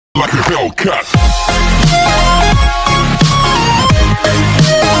like a Hellcat.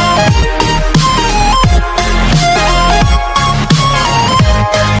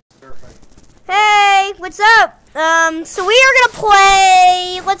 Hey, what's up? So we are gonna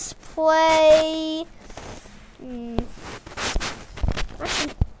play. Let's play.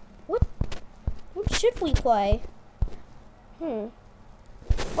 Actually, what should we play?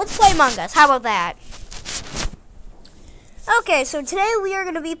 Let's play Among Us. How about that? Okay, so today we are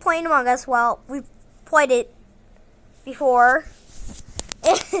gonna be playing Among Us. Well, we've played it before.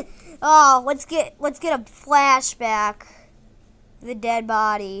 Oh, let's get a flashback. The dead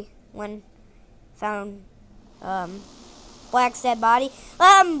body when found Black's dead body.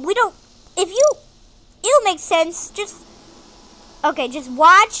 We don't. It'll make sense. Just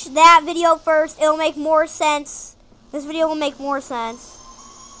watch that video first. It'll make more sense. This video will make more sense.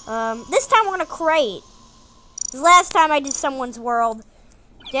 This time we're gonna crate. Last time I did someone's world.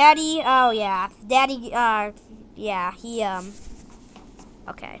 Daddy. Oh yeah, Daddy. Yeah. He.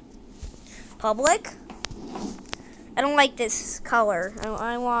 Okay. Public. I don't like this color.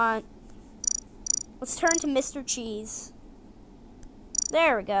 I want. Let's turn to Mr. Cheese.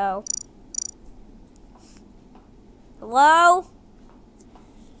 There we go. Hello?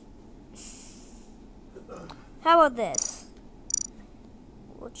 How about this?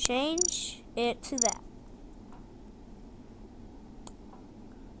 We'll change it to that.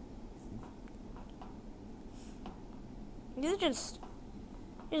 This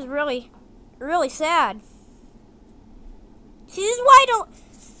is really sad. See, this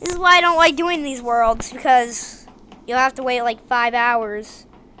is why I don't like doing these worlds, because you'll have to wait like 5 hours,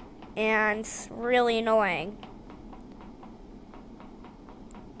 and it's really annoying.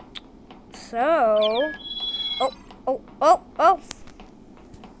 So,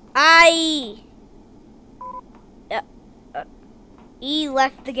 E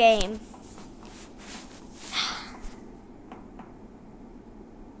left the game.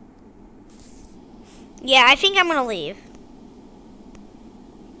 Yeah, I think I'm gonna leave.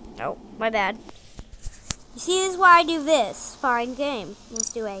 Oh, my bad. You see, this is why I do this. Fine game.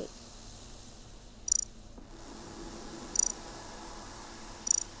 Let's do 8.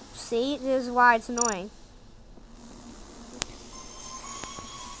 See, this is why it's annoying.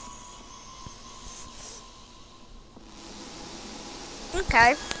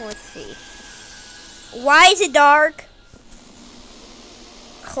 Okay, let's see. Why is it dark?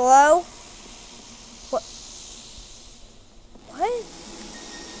 Hello? What?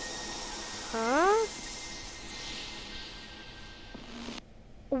 Huh?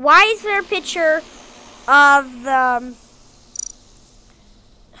 Why is there a picture of the...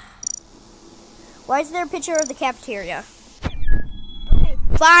 Why is there a picture of the cafeteria? Okay,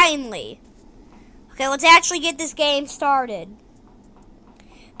 finally. Okay, let's actually get this game started.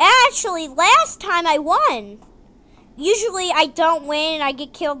 Actually, last time I won. Usually I don't win and I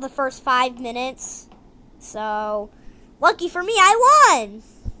get killed the first 5 minutes. So, lucky for me, I won.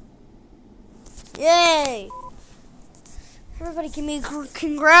 Yay. Everybody give me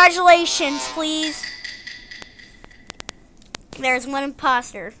congratulations, please. There's one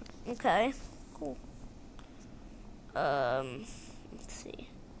imposter. Okay, cool. Let's see.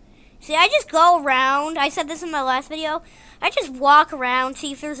 See, I just go around. I said this in my last video. I just walk around,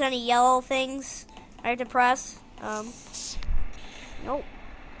 see if there's any yellow things I have to press. Nope.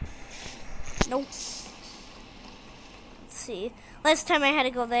 Nope. Let's see. Last time I had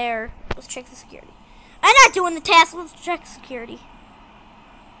to go there. Let's check the security. I'm not doing the task. Let's check security.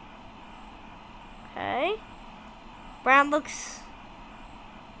 Okay. Brown looks,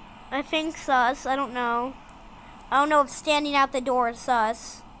 I think, sus. I don't know. I don't know if standing out the door is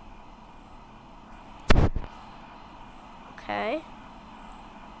sus. Okay.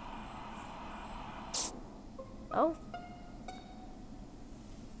 Oh.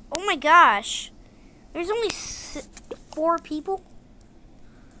 Oh my gosh. There's only 4 people.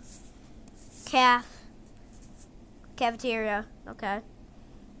 Cafeteria. Okay.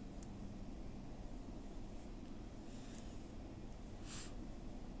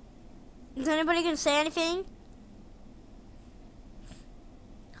 Is anybody gonna say anything?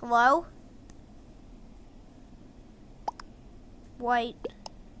 Hello? White.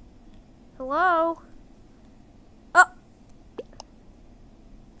 Hello? Oh!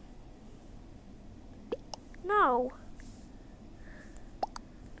 No.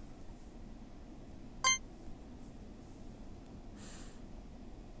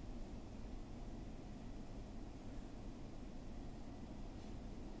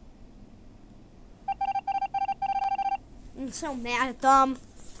 I'm so mad at them.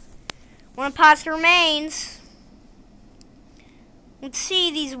 One imposter remains. Let's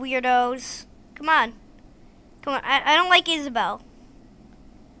see these weirdos. Come on. Come on. I don't like Isabel.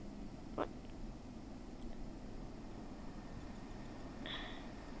 What?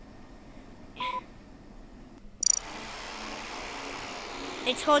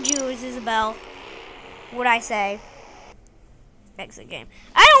 I told you it was Isabel. What'd I say? Exit game.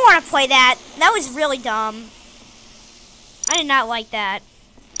 I don't want to play that. That was really dumb. I did not like that.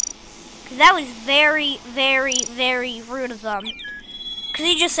 Because that was very, very, very rude of them. Because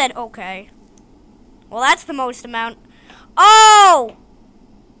he just said, okay. Well, that's the most amount. Oh!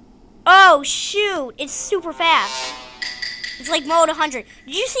 Oh, shoot. It's super fast. It's like mode 100.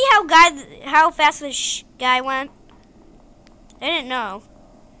 Did you see how fast this guy went? I didn't know.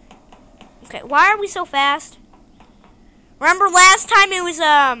 Okay, why are we so fast? Remember last time it was,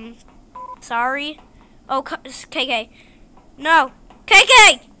 sorry. Oh, KK. No.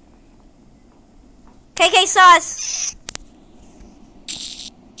 KK! KK sus!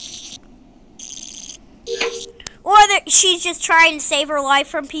 Or she's just trying to save her life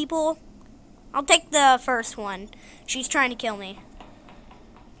from people. I'll take the first one. She's trying to kill me.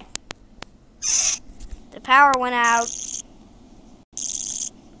 The power went out.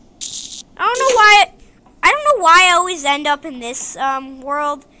 I don't know why I always end up in this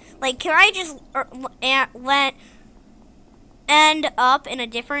world. Like, can I just end up in a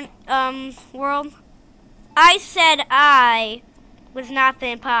different world? I said I was not the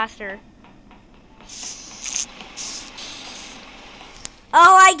imposter.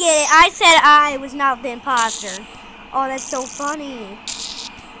 Oh, I get it. I said I was not the imposter. Oh, that's so funny.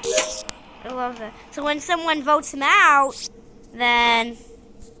 I love that. So when someone votes him out, then...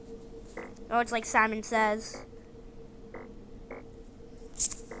 Oh, it's like Simon Says.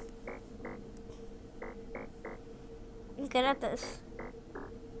 I'm good at this.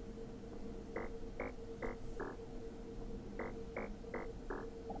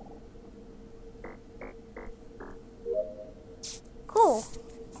 Cool.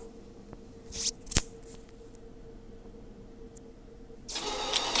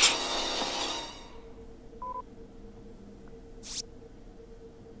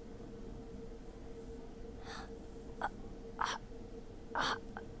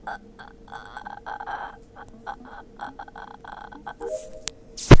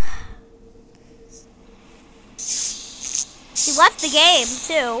 He left the game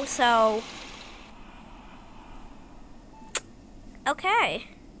too, so okay.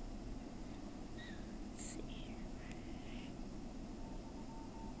 Let's see.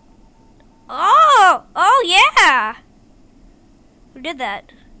 Oh yeah. Who did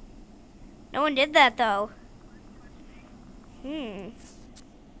that? No one did that though.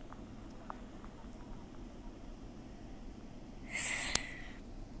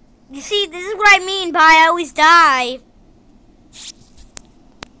 You see, this is what I mean by I always die.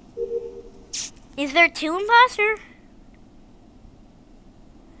 Is there two imposters?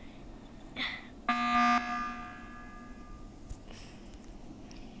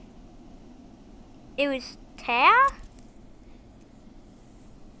 It was Ta?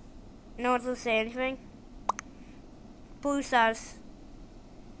 No one's gonna say anything. Blue sauce.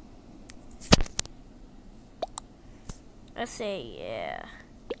 I say yeah.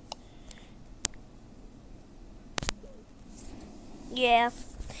 Yeah.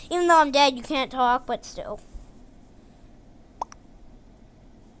 Even though I'm dead, you can't talk, but still.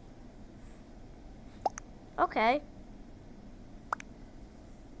 Okay.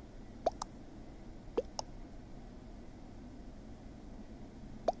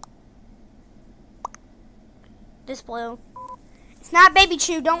 This blue. It's not Baby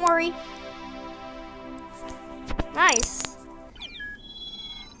Chew, don't worry. Nice.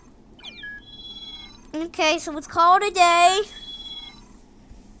 Okay, so let's call it a day.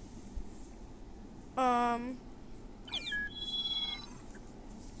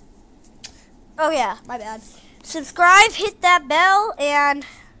 Oh yeah, my bad. Subscribe, hit that bell, and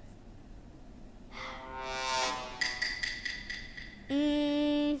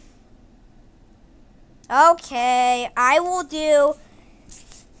okay, I will do,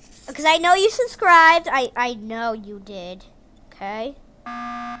 because I know you subscribed. I know you did. Okay.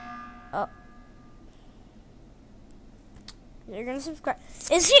 Oh, you're gonna subscribe.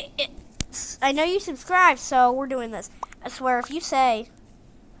 I know you subscribed, so we're doing this. I swear, if you say,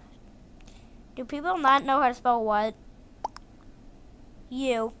 do people not know how to spell what?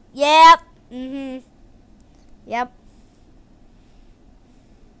 You. Yep. Yep.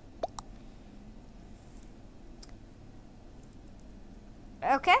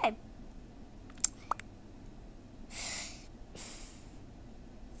 Okay.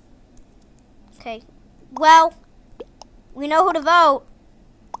 Okay. Well, We know who to vote.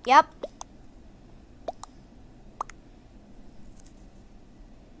 Yep.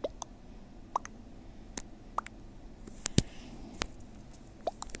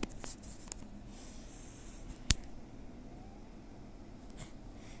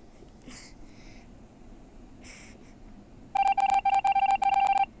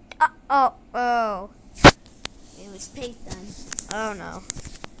 Oh. It was pink then. Oh no.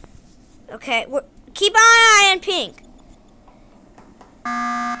 Okay, keep an eye on pink.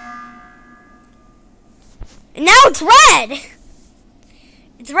 And now it's red.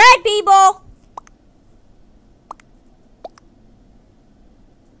 It's red, people.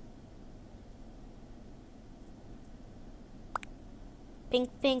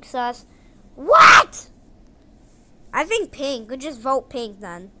 Pink sus. What? I think pink. We'll just vote pink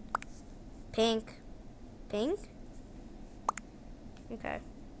then. Pink. Okay.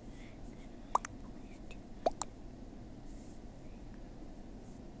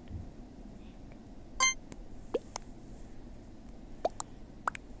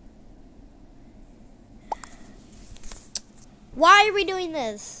 Why are we doing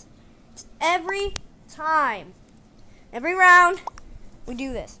this? Every time. Every round, we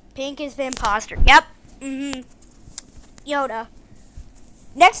do this. Pink is the imposter. Yep. Yoda.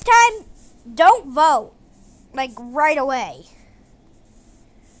 Next time, don't vote. Like, right away.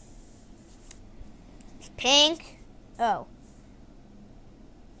 Pink. Oh.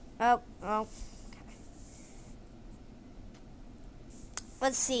 Okay.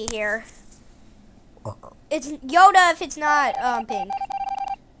 Let's see here. It's Yoda if it's not pink.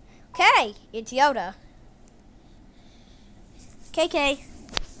 Okay, it's Yoda. KK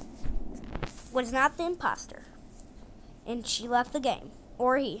was not the imposter. And she left the game.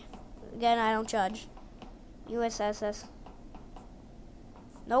 Or he. Again, I don't judge. USSS.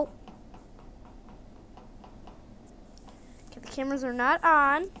 Nope. Okay, the cameras are not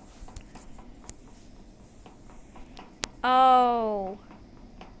on. Oh.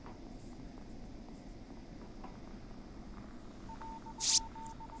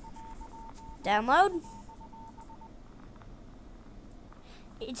 Download.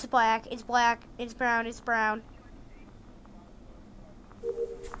 It's black. It's black. It's brown. It's brown.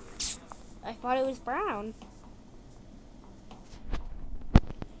 I thought it was brown.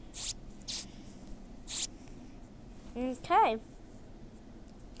 Okay.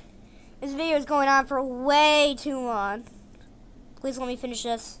 This video is going on for way too long. Please let me finish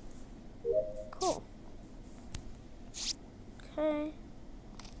this. Cool. Okay.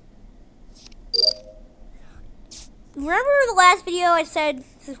 Remember the last video I said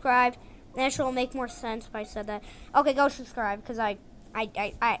subscribe? Naturally will make more sense if I said that. Okay, go subscribe because I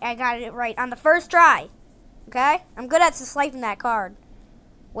got it right on the first try. Okay? I'm good at swiping that card.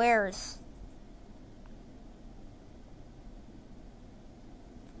 Where's?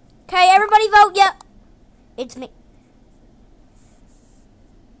 Okay, everybody vote. Yep. It's me.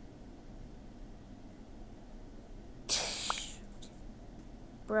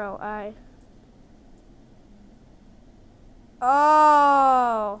 Bro,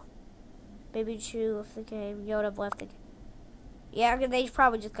 Oh. Baby Chew left the game. Yoda left the game. Yeah, they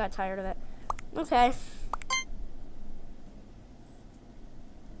probably just got tired of it. Okay.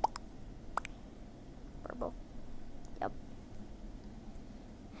 Purple. Yep.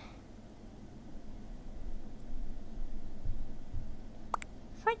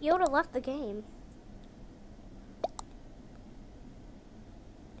 I thought Yoda left the game.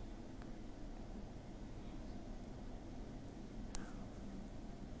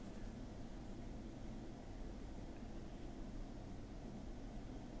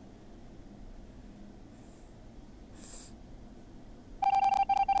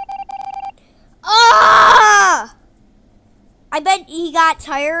 I bet he got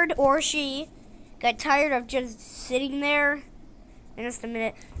tired, or she got tired of just sitting there. In just a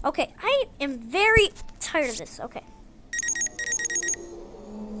minute. Okay, I am very tired of this. Okay.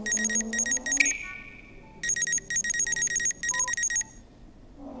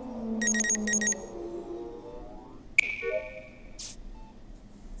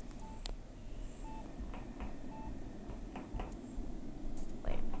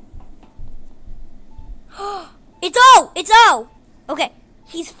 Wait. It's O! Okay,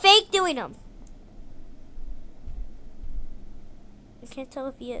 he's fake doing them. I can't tell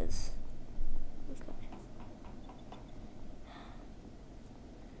if he is. Okay.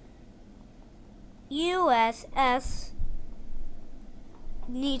 USS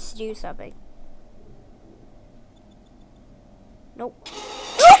needs to do something. Nope.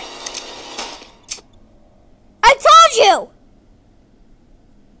 I told you!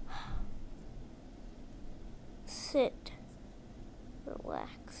 Sit.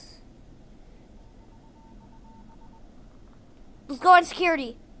 Let's go on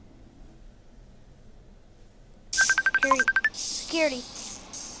security. Security.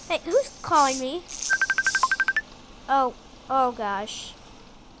 Hey, who's calling me? Oh gosh.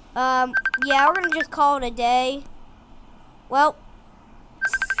 Yeah, we're gonna just call it a day. Well,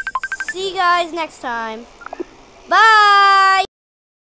 see you guys next time. Bye!